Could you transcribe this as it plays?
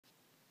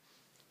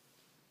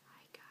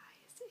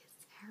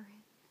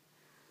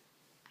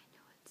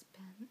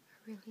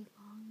really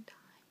long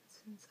time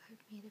since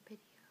I've made a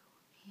video,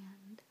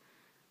 and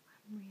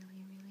I'm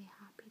really, really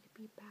happy to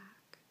be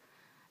back.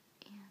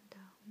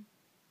 And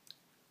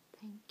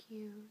thank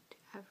you to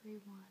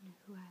everyone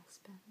who has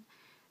been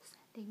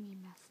sending me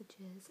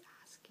messages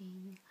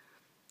asking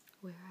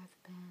where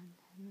I've been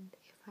and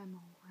if I'm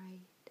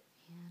alright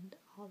and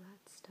all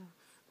that stuff.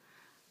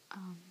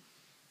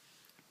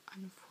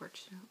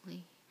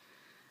 Unfortunately,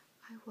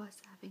 I was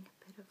having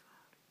a bit of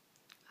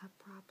a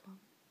problem,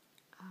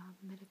 a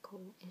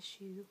medical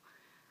issue.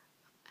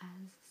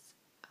 As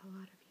a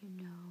lot of you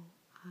know,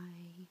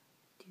 I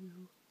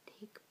do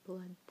take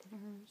blood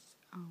thinners,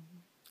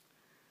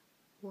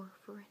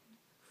 warfarin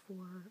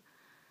for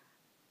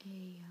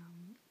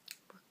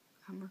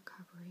I'm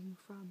recovering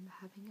from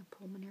having a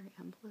pulmonary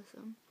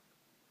embolism,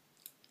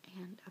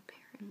 and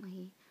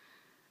apparently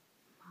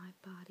my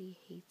body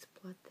hates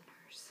blood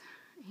thinners,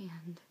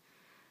 and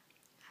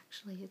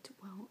actually it's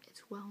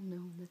well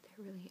known that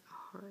they're really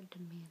hard to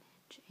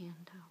manage,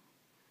 and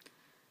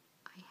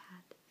I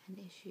had an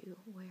issue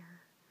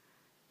where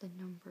the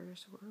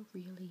numbers were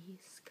really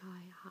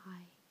sky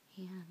high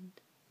and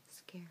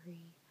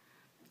scary,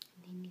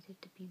 and they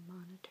needed to be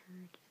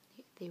monitored,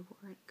 and they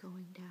weren't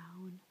going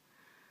down,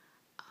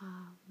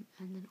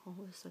 and then all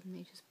of a sudden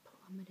they just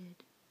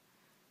plummeted,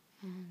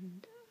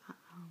 and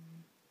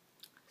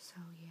so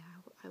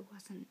yeah, I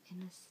wasn't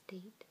in a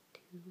state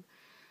to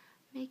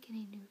make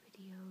any new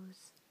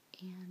videos,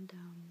 and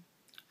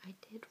I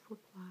did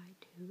reply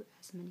to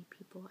as many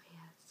people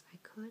as I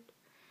could,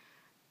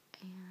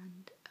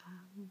 and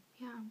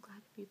yeah, I'm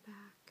glad to be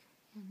back,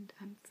 and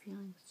I'm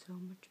feeling so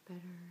much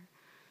better,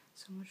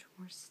 so much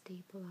more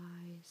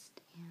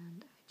stabilized,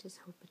 and I just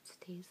hope it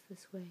stays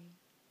this way.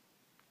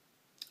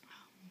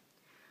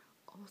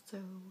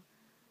 Also,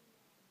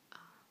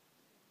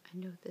 I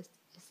know this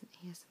is an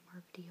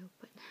ASMR video,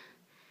 but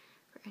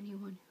for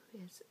anyone who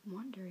is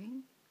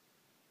wondering,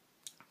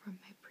 from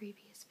my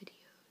previous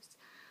videos,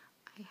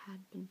 I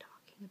had been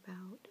talking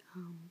about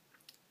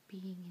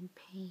being in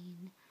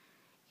pain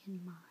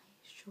in my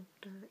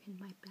shoulder, in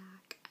my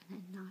back,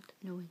 and not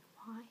knowing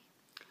why.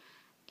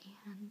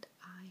 And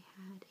I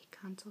had a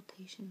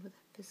consultation with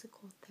a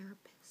physical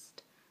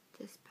therapist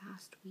this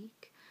past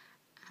week,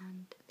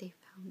 and they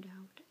found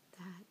out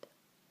that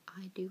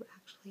I do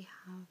actually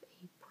have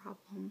a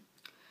problem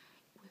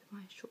with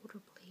my shoulder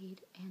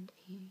blade, and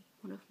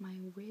one of my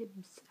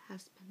ribs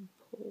has been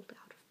pulled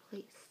out of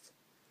place.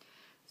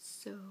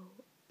 So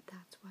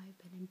that's why I've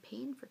been in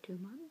pain for 2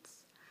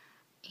 months,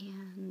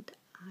 and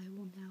I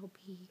will now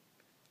be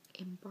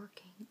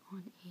embarking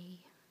on a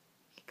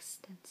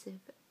extensive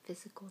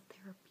physical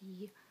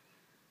therapy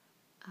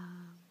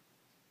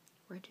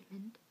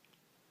regimen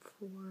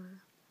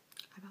for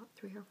about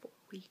 3 or 4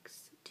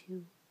 weeks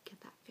to get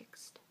that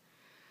fixed.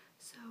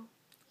 So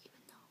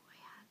even though I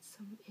had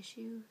some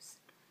issues,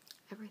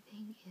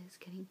 everything is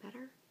getting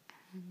better,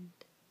 and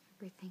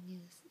everything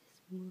is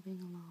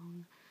moving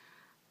along.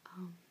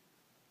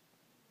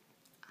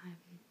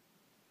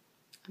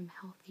 I'm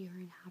healthier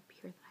and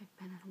happier than I've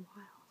been in a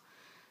while,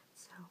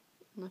 so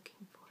I'm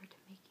looking forward to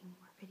making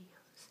more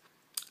videos.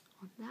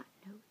 On that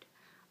note,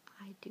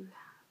 I do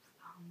have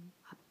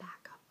a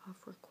backup of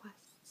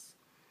requests,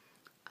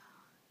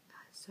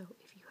 so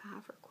if you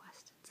have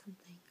requested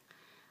something,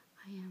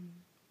 I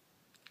am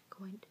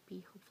going to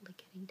be hopefully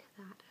getting to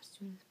that as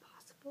soon as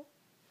possible.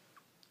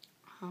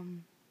 I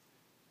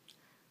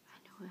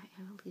know I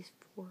have at least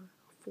four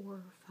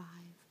or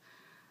five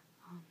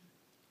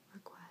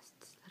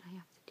requests that I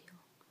have to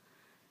deal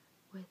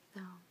with,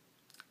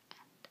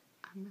 and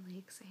I'm really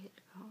excited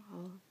about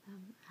all of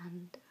them,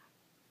 and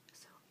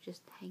so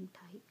just hang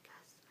tight,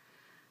 because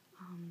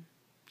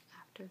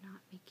after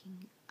not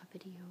making a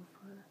video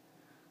for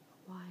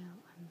a while,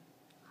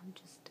 I'm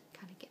just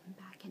kind of getting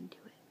back into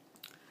it.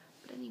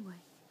 But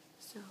anyway,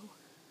 so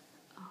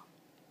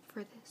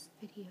for this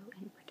video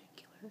in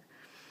particular,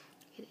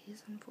 it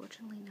is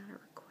unfortunately not a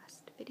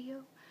request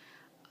video.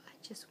 I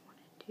just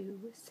wanted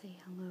to say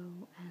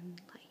hello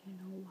and let you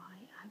know why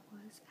I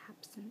was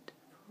absent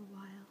for a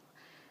while,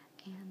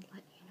 and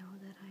let you know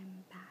that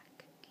I'm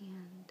back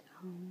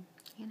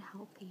and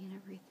healthy and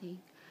everything.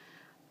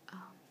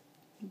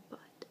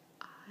 But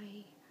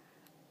I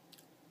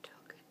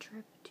took a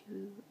trip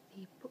to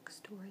the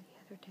bookstore the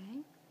other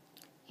day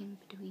in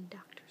between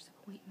doctor's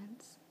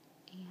appointments,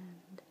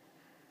 and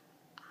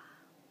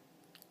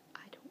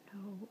I don't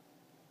know,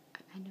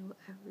 I know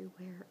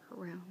everywhere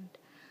around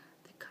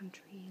the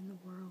country and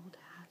the world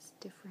has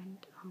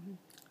different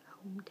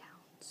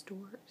hometown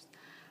stores.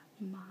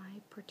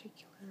 My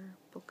particular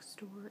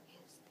bookstore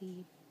is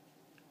the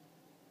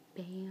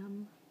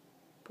BAM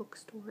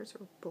bookstores,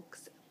 or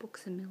Books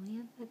A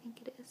Million, I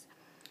think it is,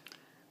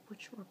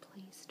 which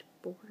replaced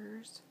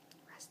Borders,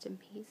 rest in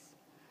peace.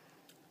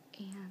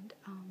 And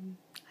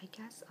I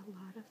guess a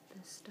lot of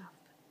the stuff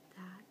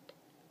that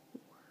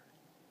were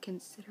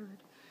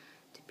considered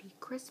to be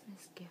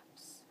Christmas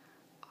gifts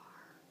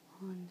are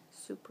on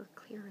super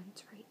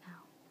clearance right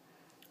now,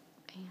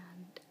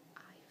 and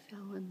I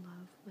fell in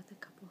love with a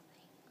couple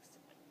things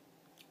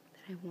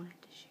that I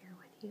wanted to share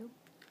with you.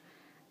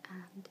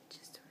 and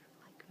just sort of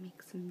like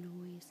make some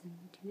noise and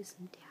do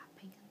some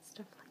tapping and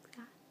stuff like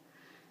that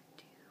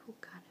to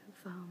kind of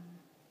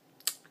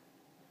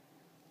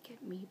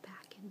get me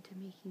back into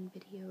making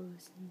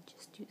videos and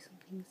just do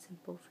something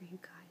simple for you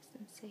guys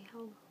and say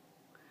hello.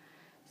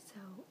 So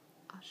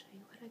I'll show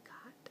you what I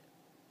got,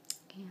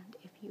 and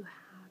if you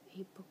have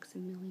a Books A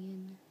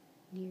Million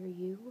near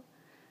you,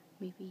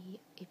 maybe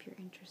if you're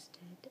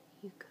interested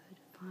you could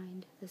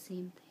find the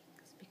same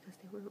things, because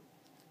they were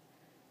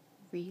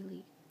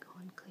really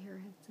on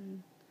clearance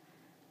and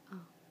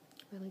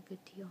really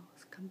good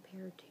deals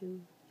compared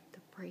to the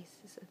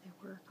prices that they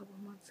were a couple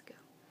months ago.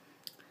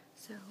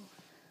 So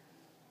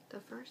the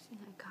first thing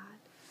I got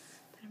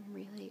that I'm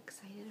really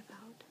excited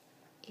about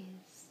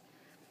is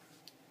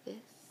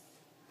this.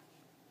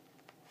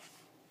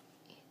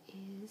 It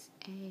is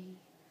a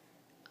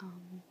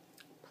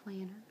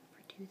planner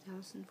for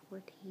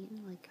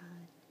 2014, like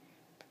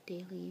a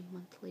daily,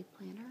 monthly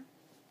planner,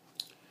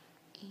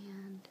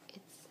 and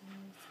it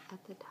says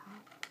at the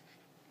top,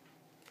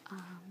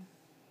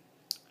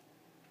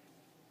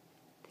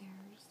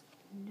 there's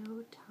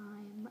no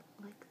time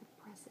like the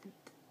present,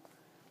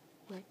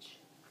 which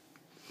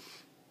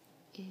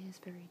is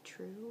very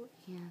true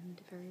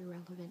and very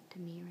relevant to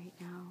me right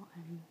now.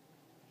 I'm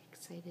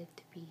excited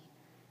to be,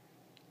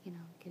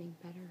 getting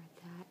better at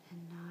that and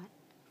not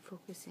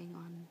focusing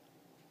on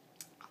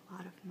a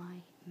lot of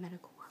my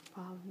medical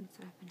problems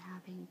that I've been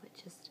having, but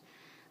just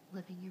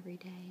living every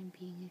day and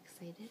being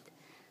excited.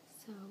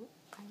 So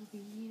I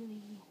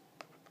really,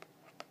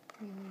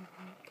 really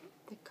like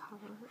the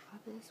cover of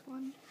this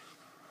one.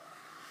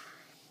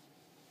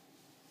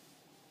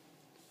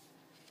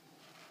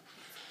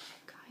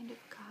 Kind of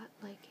got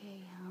like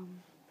a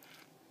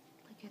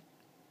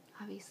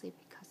obviously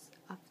because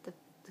of the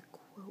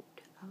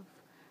quote of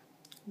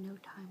no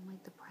time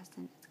like the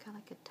present, it's got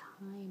like a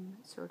time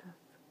sort of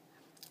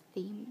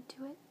theme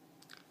to it,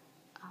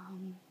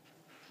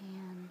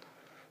 and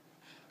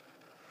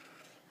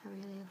I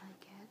really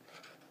like it.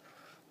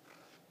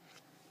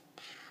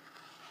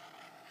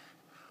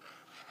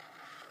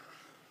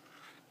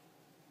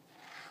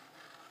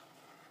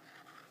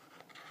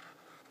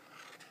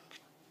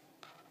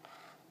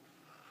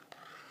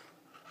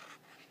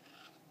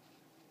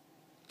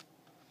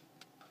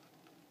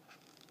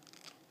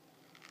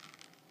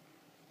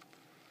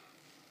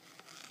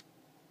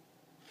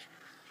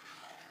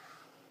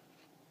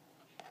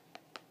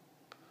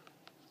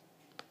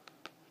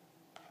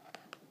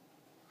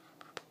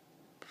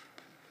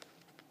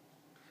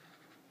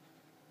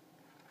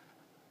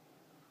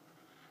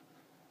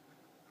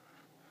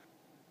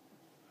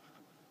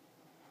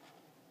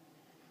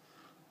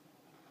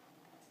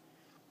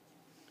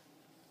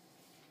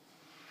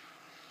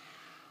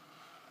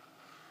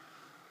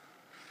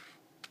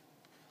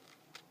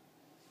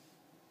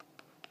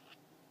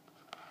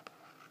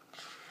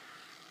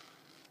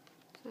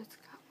 So it's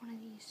got one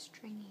of these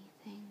stringy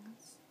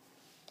things,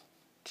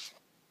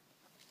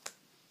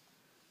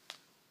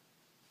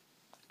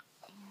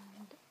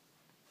 and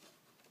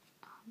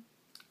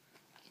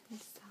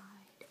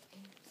inside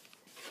is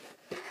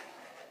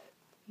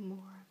more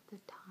of the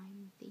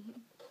time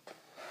theme.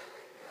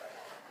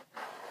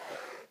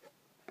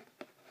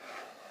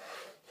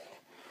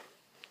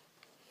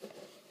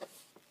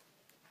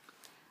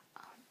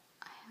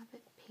 I have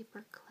it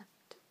paper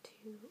clipped to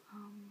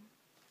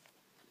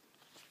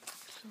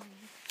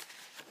actually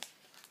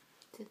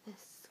to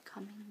this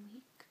coming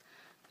week,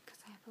 because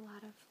I have a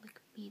lot of like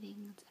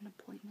meetings and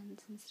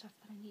appointments and stuff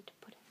that I need to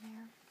put in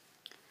there.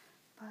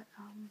 But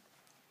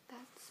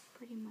that's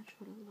pretty much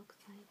what it looks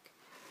like.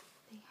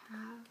 They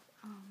have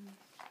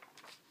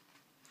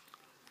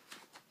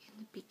in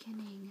the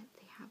beginning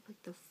they have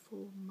like the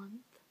full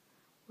month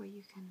where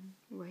you can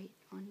write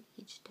on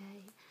each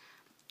day,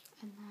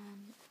 and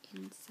then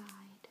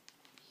inside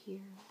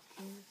here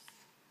is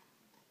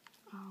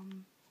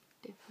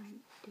different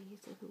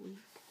days of the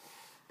week.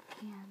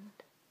 And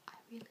I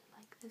really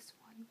like this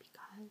one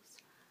because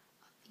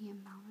of the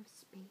amount of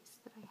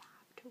space that I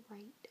have to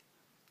write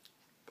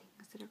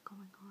things that are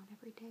going on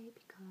every day,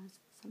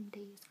 because some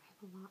days I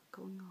have a lot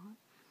going on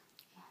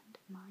and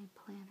my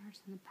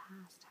planners in the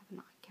past have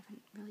not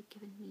really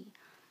given me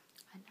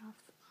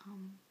enough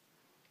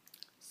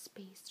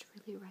space to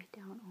really write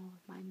down all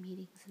of my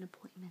meetings and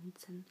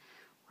appointments and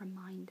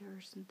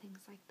reminders and things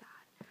like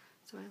that.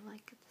 So I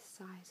like the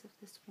size of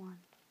this one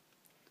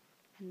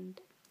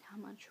and how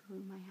much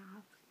room I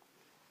have.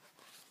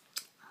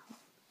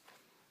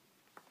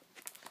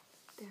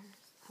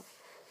 There's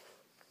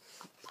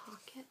a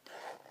pocket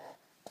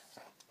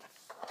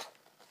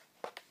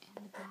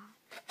in the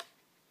back,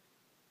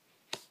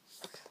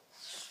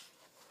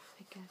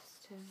 I guess,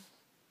 to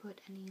put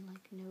any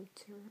like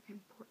notes or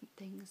important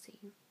things that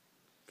you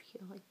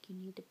feel like you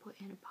need to put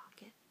in a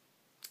pocket.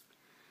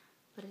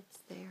 But it's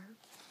there.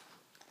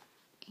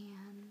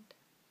 And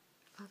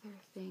other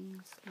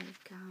things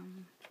like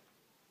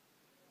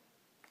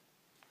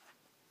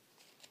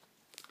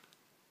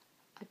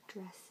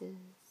addresses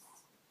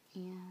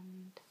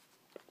and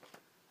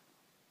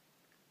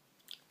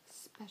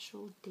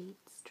special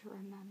dates to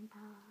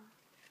remember,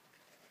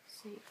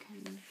 so you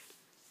can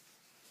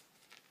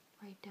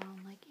write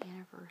down like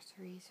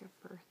anniversaries or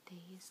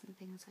birthdays and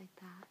things like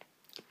that.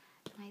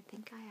 And I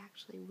think I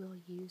actually will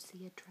use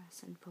the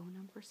address and phone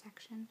number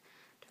section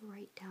to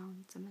write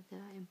down some of the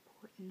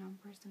important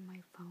numbers in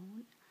my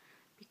phone,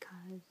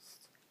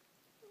 because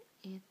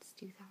it's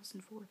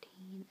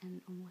 2014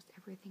 and almost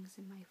everything's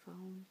in my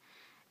phone,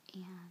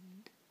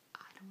 and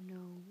I don't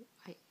know,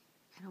 I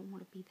don't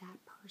want to be that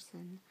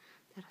person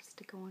that has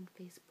to go on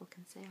Facebook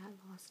and say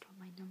I lost all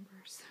my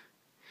numbers.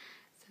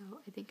 So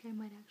I think I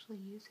might actually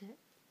use it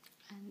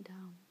and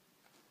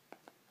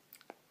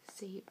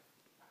save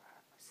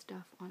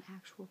stuff on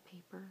actual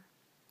paper,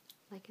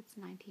 like it's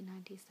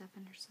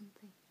 1997 or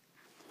something.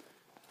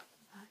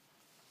 But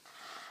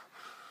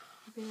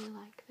I really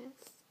like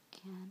this,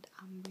 and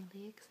I'm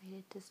really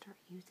excited to start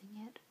using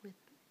it with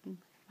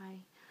my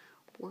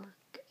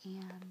work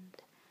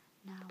and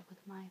now with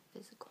my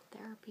physical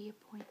therapy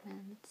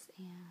appointments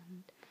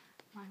and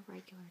my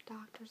regular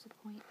doctor's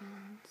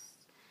appointments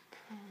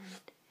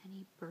and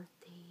any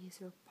birthdays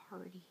or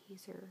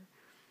parties or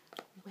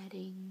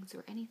weddings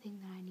or anything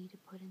that I need to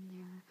put in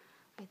there.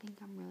 I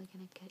think I'm really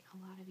going to get a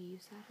lot of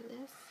use out of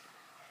this.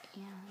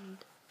 And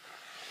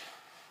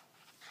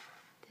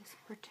this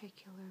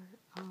particular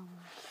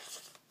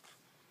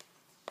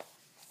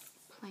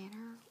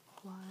planner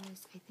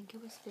was, I think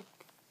it was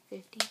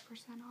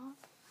 50% off,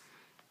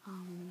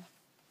 and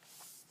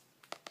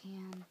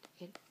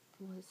it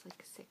was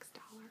like $6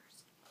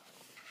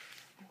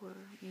 or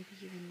maybe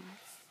even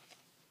less.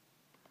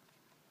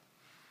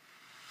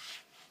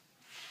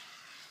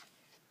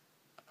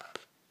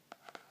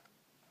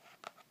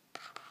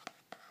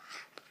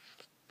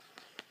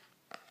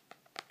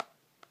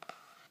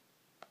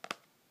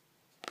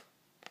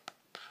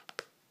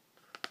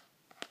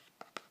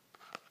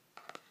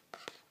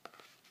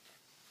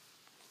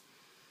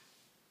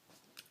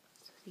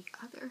 So the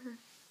other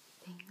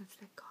things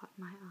that caught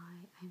my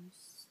eye, I'm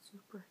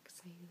super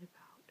excited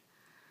about,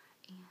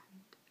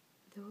 and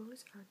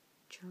those are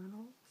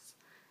journals.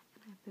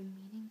 And I've been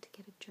meaning to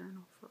get a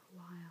journal for a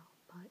while,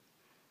 but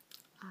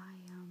I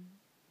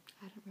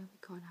hadn't really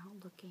gone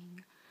out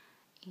looking,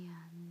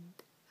 and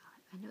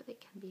I know they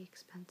can be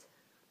expensive,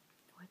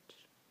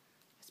 which,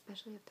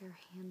 especially if they're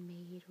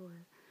handmade or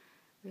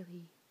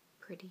really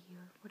pretty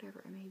or whatever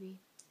it may be.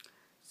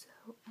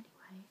 So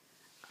anyway,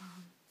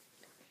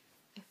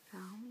 I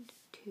found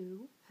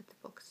two at the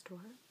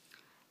bookstore,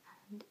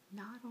 and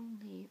not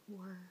only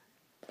were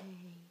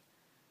they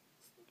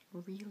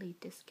really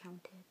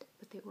discounted,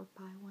 but they were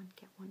buy one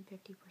get one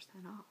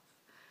 50% off,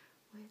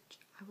 which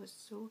I was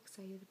so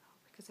excited about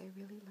because I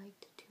really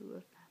liked two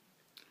of them,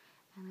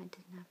 and I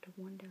didn't have to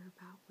wonder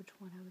about which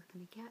one I was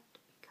going to get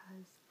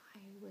because I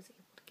was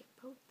able to get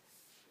both.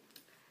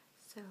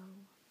 So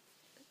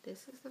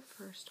this is the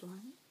first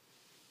one,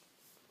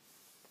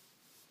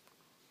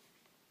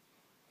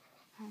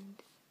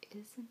 and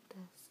isn't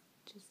this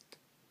just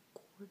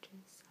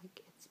gorgeous?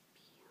 Like, it's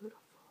beautiful.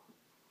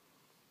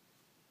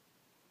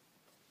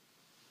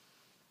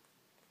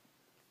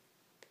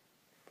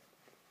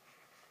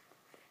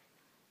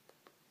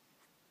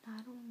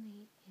 Not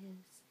only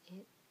is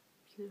it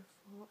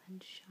beautiful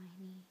and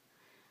shiny,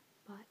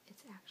 but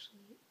it's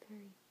actually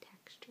very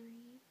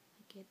textury.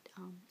 Like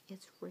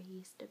it's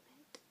raised a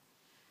bit.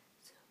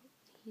 So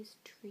these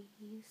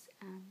trees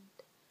and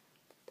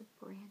the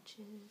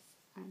branches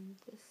and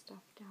this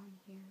stuff down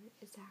here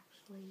is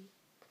actually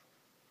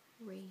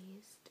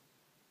raised.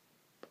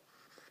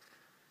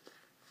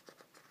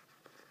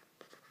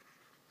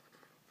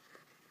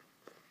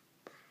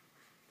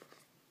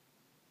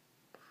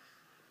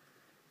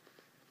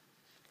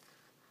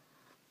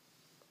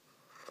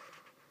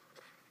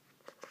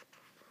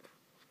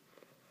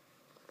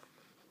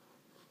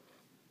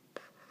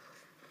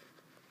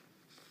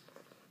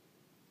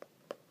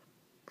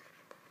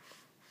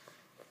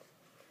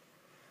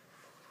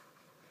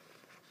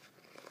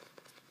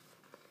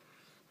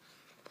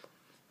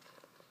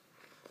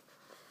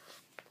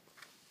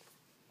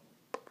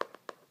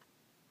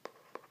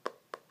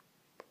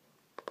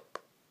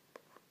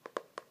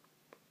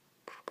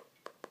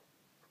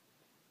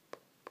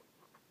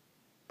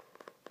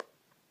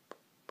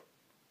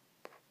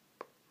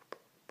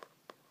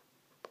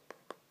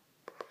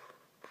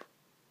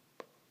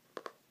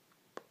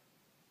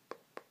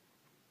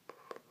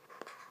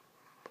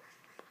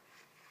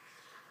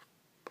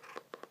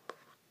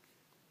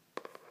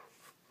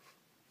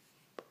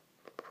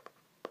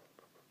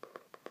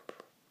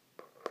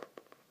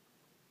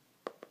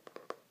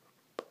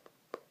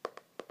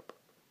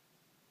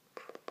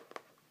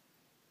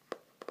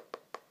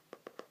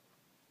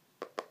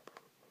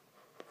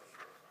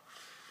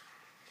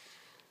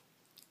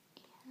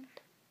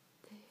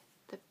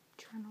 The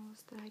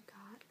journals that I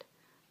got,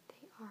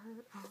 they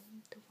are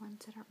the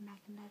ones that are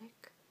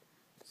magnetic,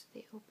 so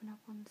they open up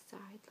on the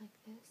side like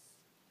this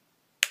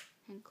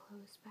and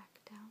close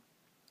back down,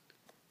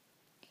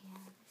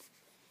 and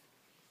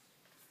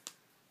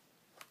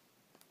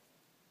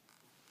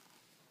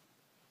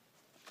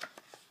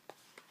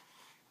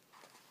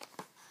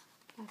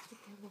that's what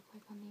they look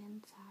like on the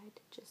inside,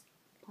 just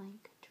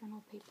blank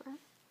journal paper.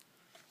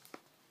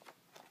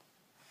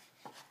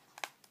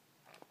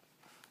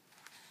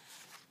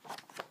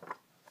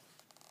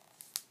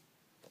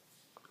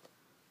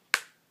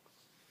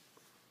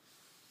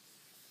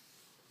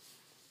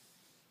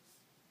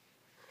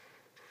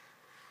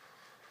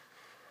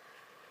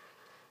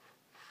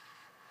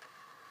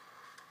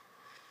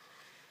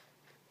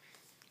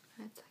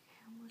 And it's like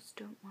I almost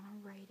don't want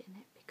to write in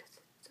it because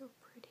it's so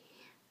pretty.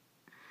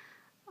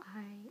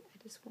 I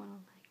just want to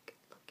like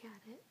look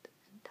at it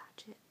and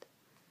touch it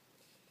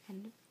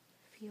and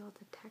feel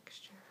the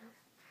texture.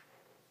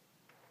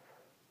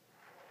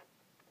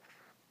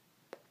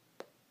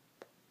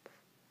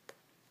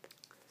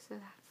 So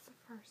that's the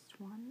first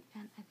one,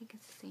 and I think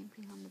it's the same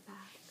thing on the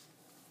back.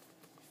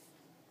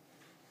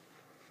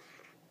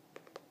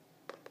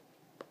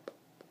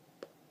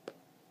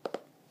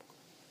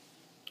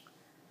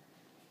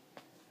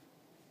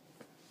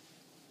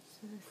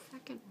 So the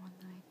second one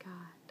that I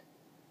got,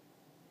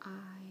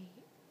 I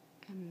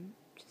am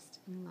just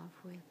in love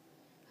with.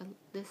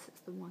 This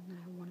is the one that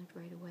I wanted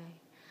right away,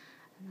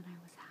 and then I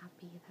was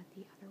happy that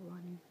the other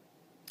one,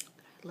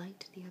 that I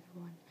liked the other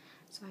one,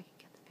 so I could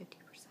get the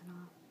 50%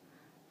 off.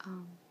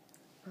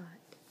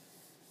 But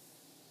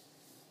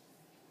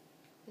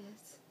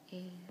this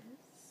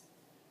is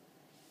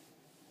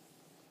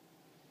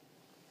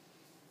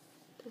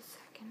the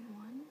second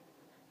one,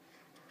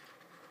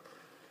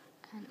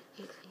 and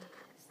it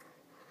is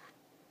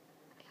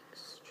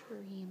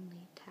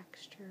extremely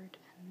textured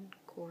and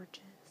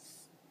gorgeous.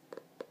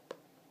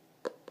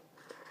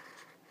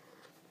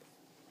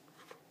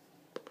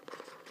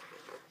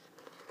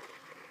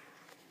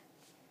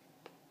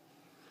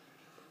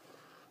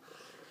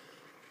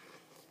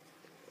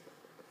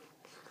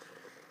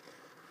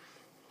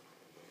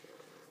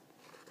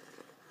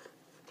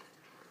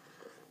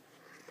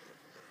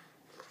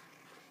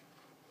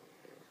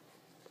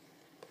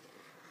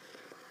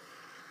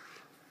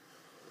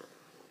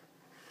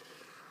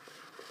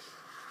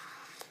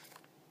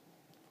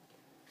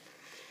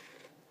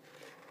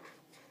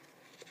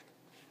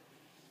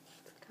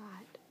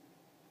 Got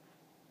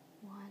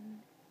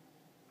 1,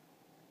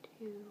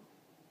 2,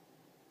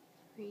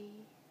 3,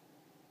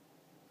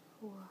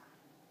 4,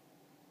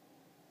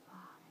 5,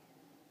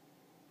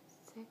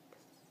 6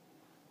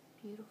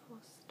 beautiful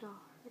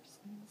stars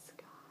in the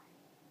sky,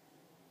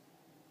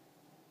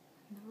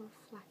 and the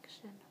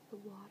reflection of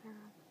the water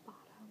on the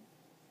bottom,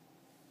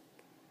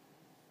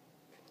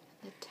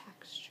 and the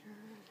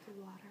texture of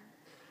the water.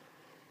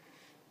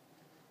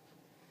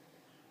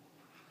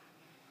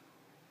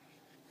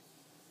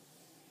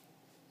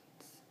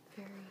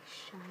 It's very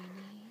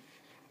shiny,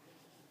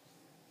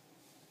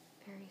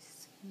 very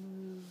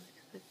smooth,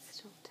 but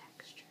still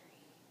textury.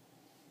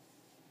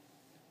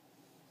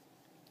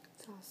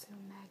 It's also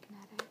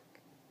magnetic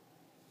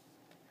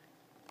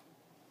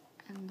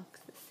and looks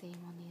the same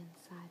on the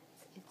inside.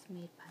 It's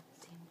made by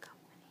the same company.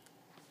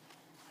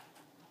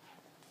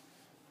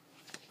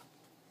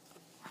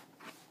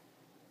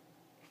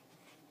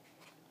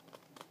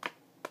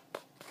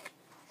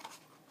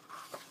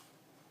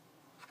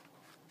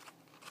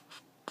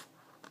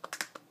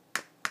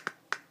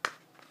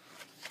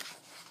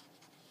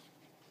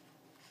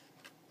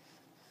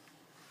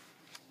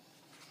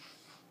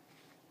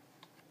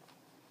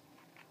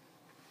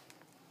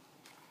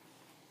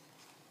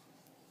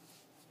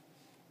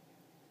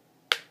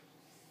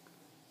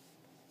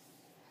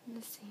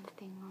 And the same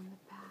thing on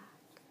the back.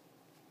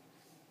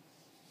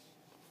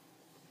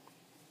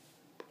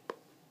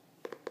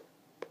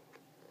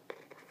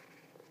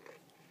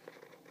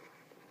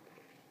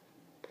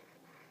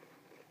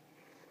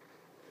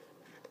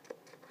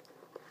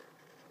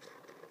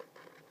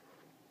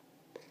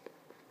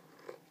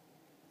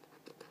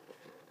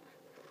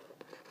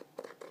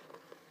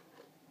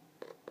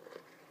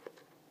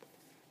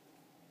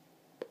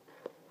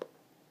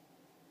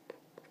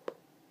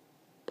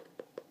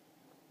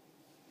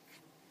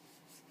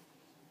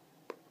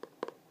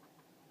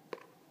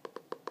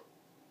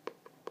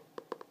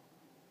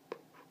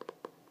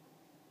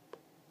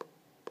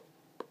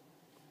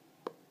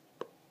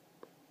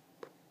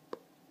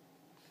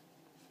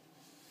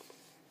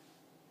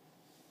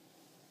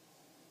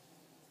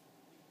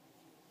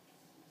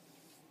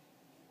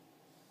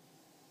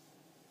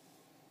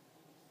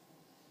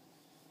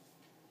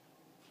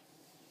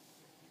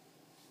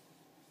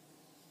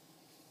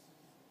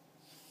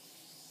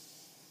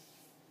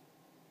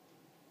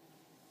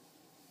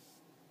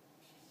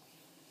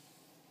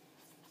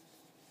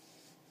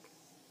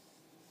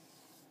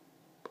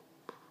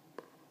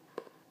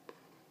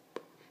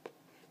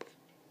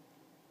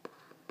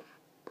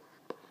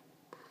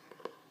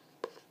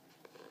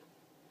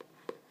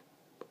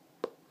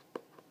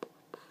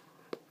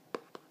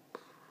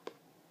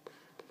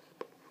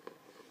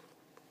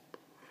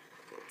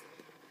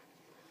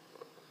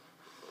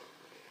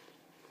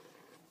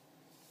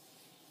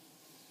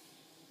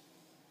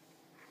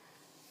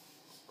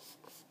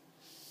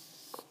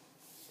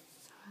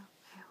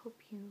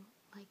 Hope you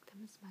like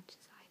them as much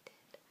as I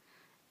did,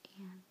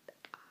 and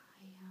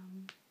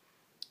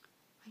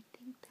I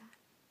think that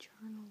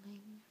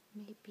journaling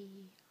may be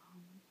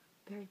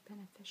very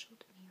beneficial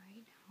to me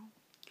right now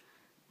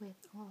with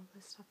all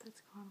the stuff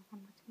that's gone on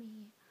with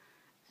me,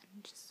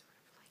 and just sort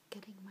of like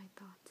getting my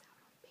thoughts out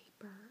on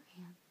paper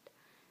and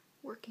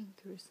working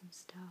through some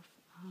stuff.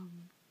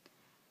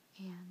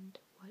 And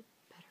what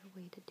better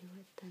way to do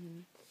it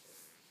than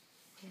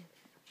with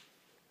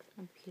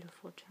a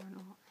beautiful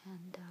journal?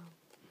 And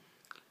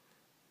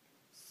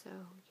so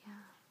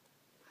yeah,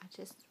 I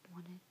just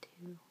wanted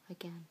to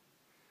again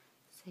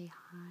say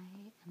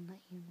hi and let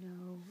you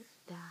know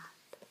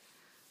that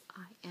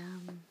I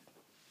am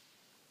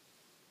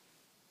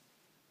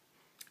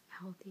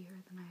healthier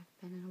than I've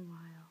been in a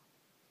while,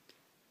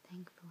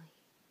 thankfully,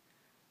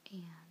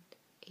 and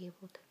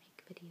able to make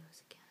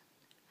videos again,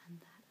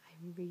 and that I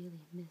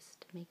really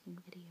missed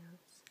making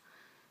videos.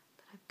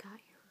 But I've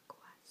got your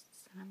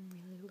requests, and I'm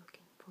really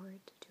looking forward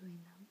to doing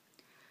them.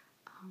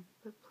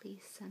 But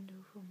please send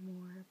over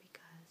more,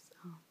 because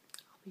I'll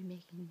be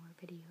making more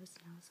videos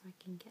now so I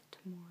can get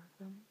to more of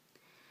them.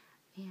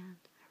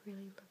 And I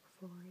really look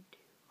forward to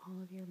all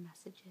of your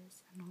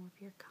messages and all of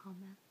your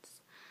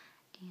comments.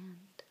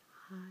 And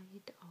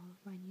hi to all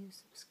of my new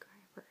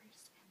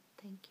subscribers, and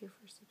thank you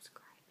for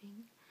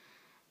subscribing.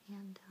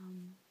 And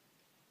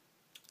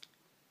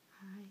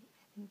I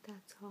think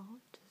that's all.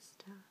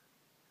 Just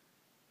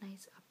a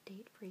nice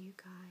update for you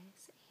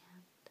guys,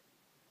 and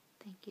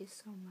thank you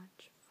so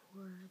much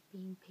for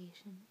being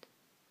patient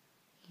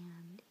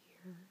and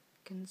your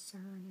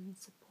concern and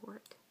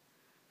support.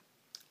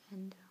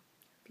 And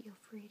feel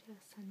free to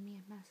send me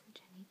a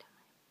message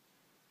anytime.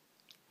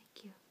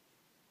 Thank you.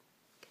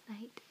 Good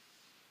night.